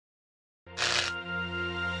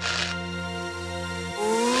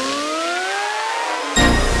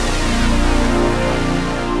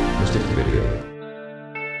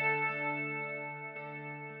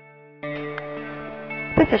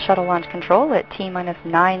This is Shuttle Launch Control at T-minus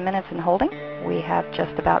 9 minutes in holding. We have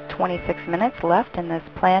just about 26 minutes left in this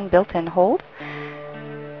planned built-in hold.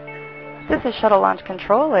 This is Shuttle Launch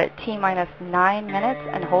Control at T-minus 9 minutes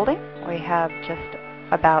and holding. We have just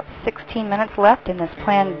about 16 minutes left in this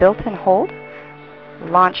planned built-in hold.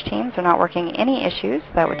 Launch teams are not working any issues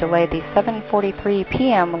that would delay the 7:43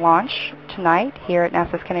 p.m. launch tonight here at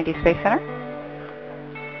NASA's Kennedy Space Center.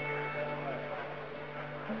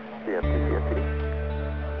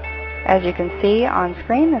 As you can see on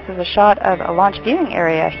screen, this is a shot of a launch viewing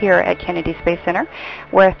area here at Kennedy Space Center,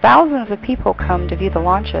 where thousands of people come to view the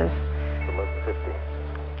launches.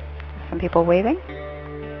 Some people waving.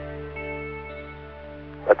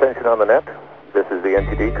 Attention on the net. This is the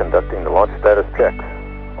NTD conducting the launch status checks.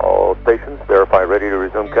 All stations verify ready to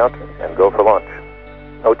resume count and go for launch.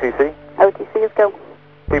 OTC? OTC is go.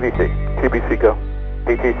 TBC? TBC go.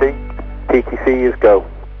 PTC? PTC is go.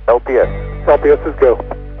 LPS? LPS is go.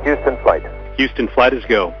 Houston flight? Houston flight is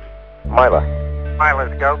go. Mila? Mila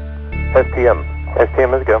is go. STM?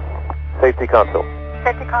 STM is go. Safety console?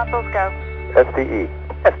 Safety console is go. SPE?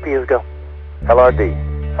 SP is go. LRD?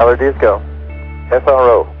 LRD is go.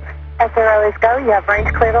 SRO? SRO is go. You have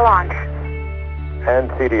range clear to launch. And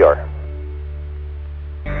CDR?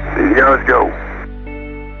 CDR is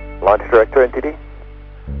go. Launch Director, NTD?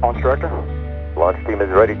 Launch Director? Launch team is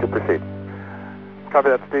ready to proceed. Copy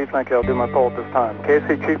that, Steve. Thank you. I'll do my poll at this time.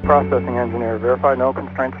 KC Chief Processing Engineer, verify no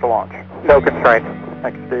constraints to launch. No constraints.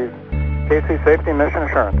 Thank you, Steve. KC Safety Mission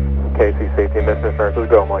Assurance. KC Safety Mission Assurance is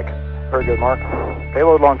go, Mike. Very good, Mark.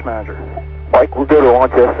 Payload Launch Manager. Mike, we'll go to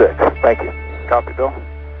launch S6. Thank you. Copy, Bill.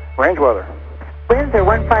 Range weather. Winds are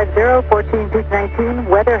 150, 14 peak 19.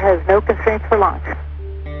 Weather has no constraints for launch.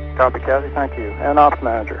 Copy, Kathy. Thank you. And Ops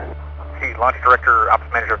Manager. Launch Director, Ops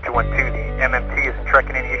Manager of 212. The MMT isn't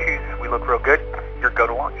tracking any issues. We look real good. You're go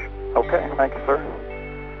to launch. Okay, thank you, sir.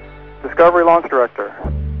 Discovery Launch Director.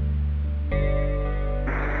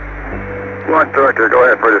 Launch Director, go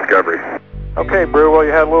ahead for Discovery. Okay, Brew, well,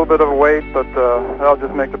 you had a little bit of a wait, but that'll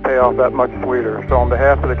just make the payoff that much sweeter. So on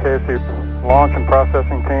behalf of the KC launch and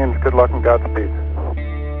processing teams, good luck and Godspeed.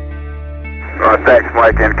 Thanks,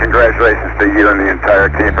 Mike, and congratulations to you and the entire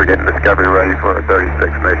team for getting Discovery ready for a 36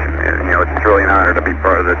 mission. And, you know, it's truly an honor to be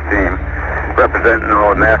part of this team, representing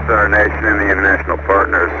all of NASA, our nation, and the international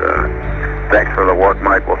partners. Thanks for the work,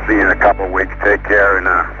 Mike. We'll see you in a couple of weeks. Take care, and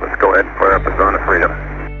let's go ahead and fire up the Zone of Freedom.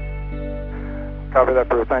 Copy that,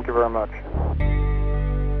 Brew. Thank you very much.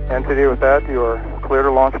 NTD, with that, you are clear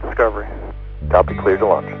to launch Discovery. Copy, clear to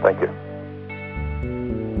launch. Thank you.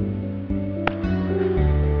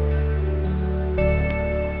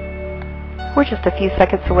 We're just a few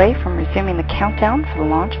seconds away from resuming the countdown for the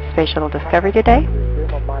launch of Space Shuttle Discovery today.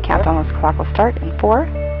 Countdown clock will start in 4,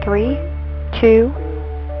 3, 2,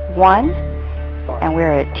 1, and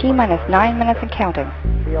we're at T-minus 9 minutes and counting.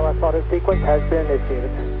 CLS auto sequence has been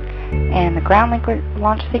initiated. And the ground link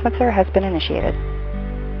launch sequencer has been initiated.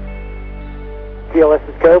 CLS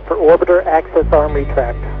is go for orbiter access arm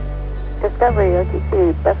retract. Discovery,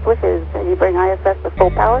 OTC, best wishes. You bring ISS with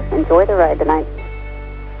full power. Enjoy the ride tonight.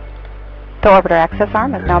 The orbiter access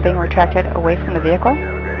arm is now being retracted away from the vehicle.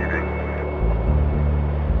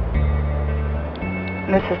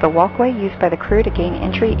 And this is the walkway used by the crew to gain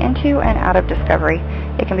entry into and out of Discovery.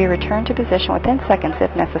 It can be returned to position within seconds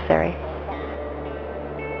if necessary.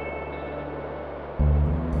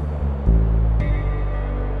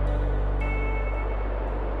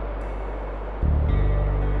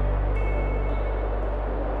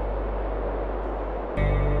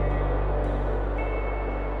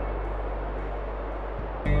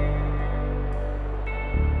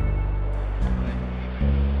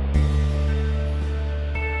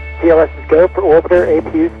 CLS is go for orbiter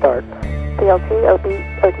APU start. PLT,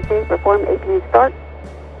 OTC, perform APU start.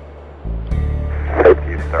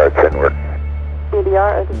 APU starts inward.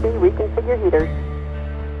 CDR, OTC, reconfigure heaters.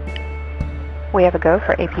 We have a go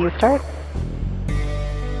for APU start.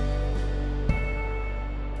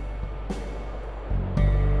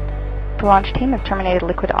 The launch team has terminated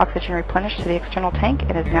liquid oxygen replenish to the external tank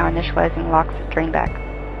and is now initializing LOX drain back.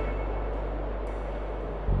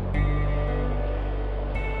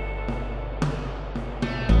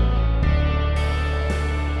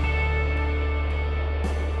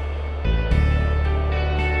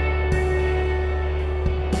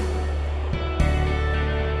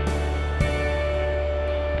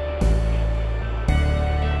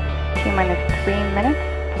 T-minus 3 minutes,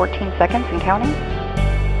 14 seconds and counting.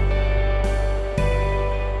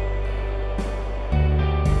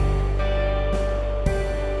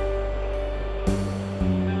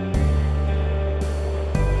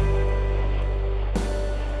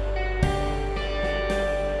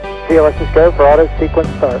 CLS's go for auto sequence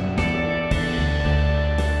start.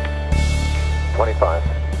 25.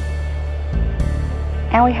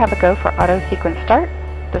 And we have a go for auto sequence start.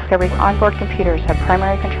 Discovery's onboard computers have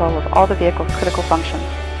primary control of all the vehicle's critical functions.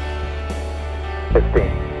 15.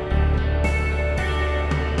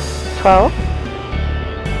 12.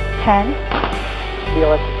 10.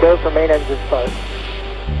 CLS's go for main engine start.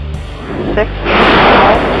 6,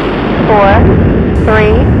 5, 4,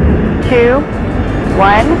 3, 2,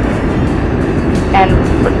 1. And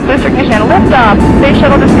booster ignition and liftoff. Space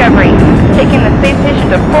Shuttle Discovery, taking the space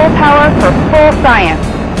station to full power for full science.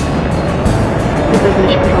 This is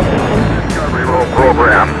Mission Control System. Discovery roll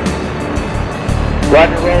program.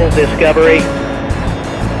 Roger roll, Discovery.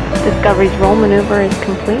 Discovery's roll maneuver is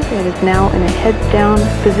complete. It is now in a heads-down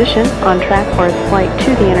position on track for its flight to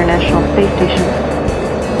the International Space Station.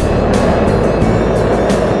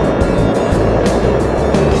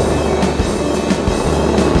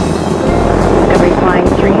 Discovery flying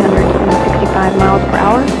 365 miles per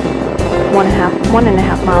hour,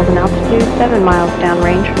 1.5 miles in altitude, 7 miles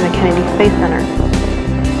downrange from the Kennedy Space Center.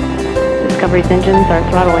 Discovery's engines are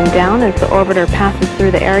throttling down as the orbiter passes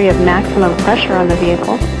through the area of maximum pressure on the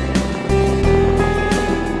vehicle.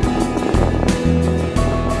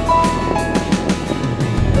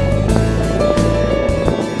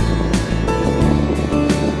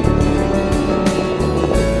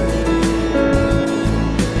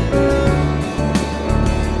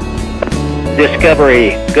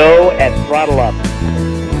 Discovery, go at throttle up.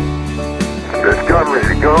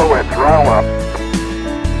 Discovery, go at throttle up.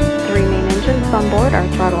 3 main engines on board are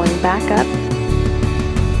throttling back up.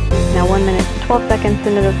 Now 1 minute 12 seconds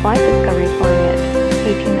into the flight, Discovery is flying at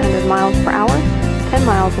 1,800 miles per hour, 10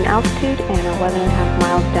 miles in altitude, and 11.5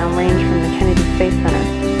 miles downrange from the Kennedy Space Center.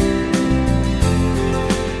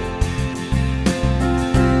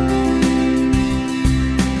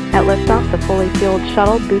 At liftoff, the fully fueled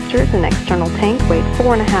shuttle, boosters, and external tank weighed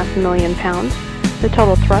 4.5 million pounds. The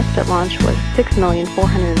total thrust at launch was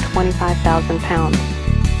 6,425,000 pounds.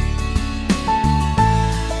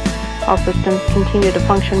 All systems continue to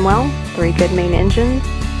function well. 3 good main engines,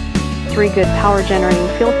 3 good power generating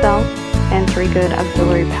fuel cells, and 3 good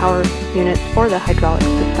auxiliary power units for the hydraulic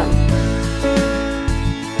system.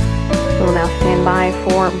 We will now stand by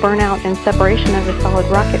for burnout and separation of the solid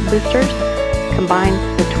rocket boosters. Combined,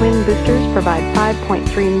 the twin boosters provide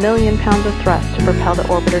 5.3 million pounds of thrust to propel the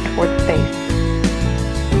orbiter towards space.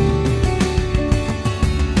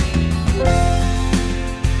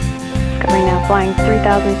 Discovery now flying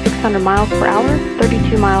 3,600 miles per hour,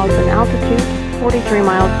 32 miles in altitude, 43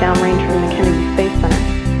 miles downrange from the Kennedy Space Center.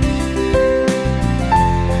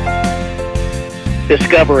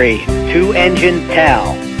 Discovery, 2-engine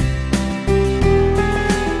TAL.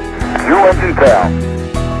 2-engine TAL.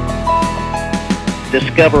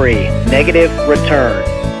 Discovery, negative return.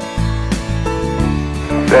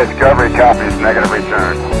 Discovery copies negative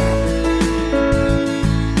return.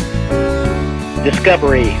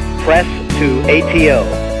 Discovery, press to ATO.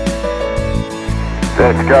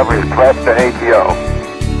 Discovery, press to ATO.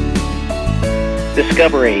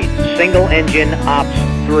 Discovery, single engine ops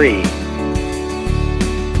 3.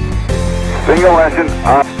 Single engine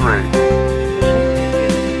ops 3.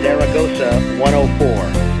 Zaragoza 104.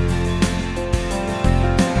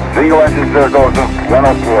 Single engine Zaragoza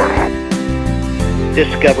 104.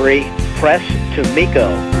 Discovery, press to MECO.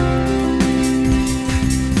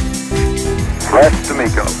 Press to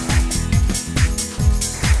MECO.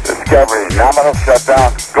 Discovery, nominal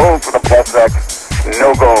shutdown, go for the plus X,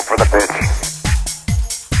 no go for the pitch.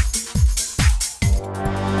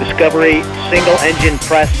 Discovery, single engine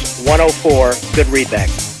press 104, good readback.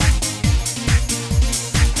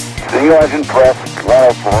 Single engine press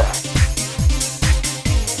 104.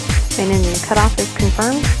 Main engine cutoff is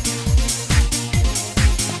confirmed.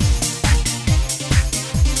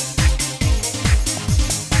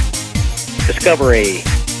 Discovery,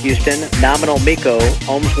 Houston, nominal MECO,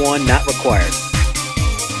 ohms 1 not required.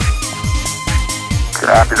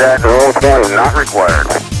 Copy that, roll 20 not required.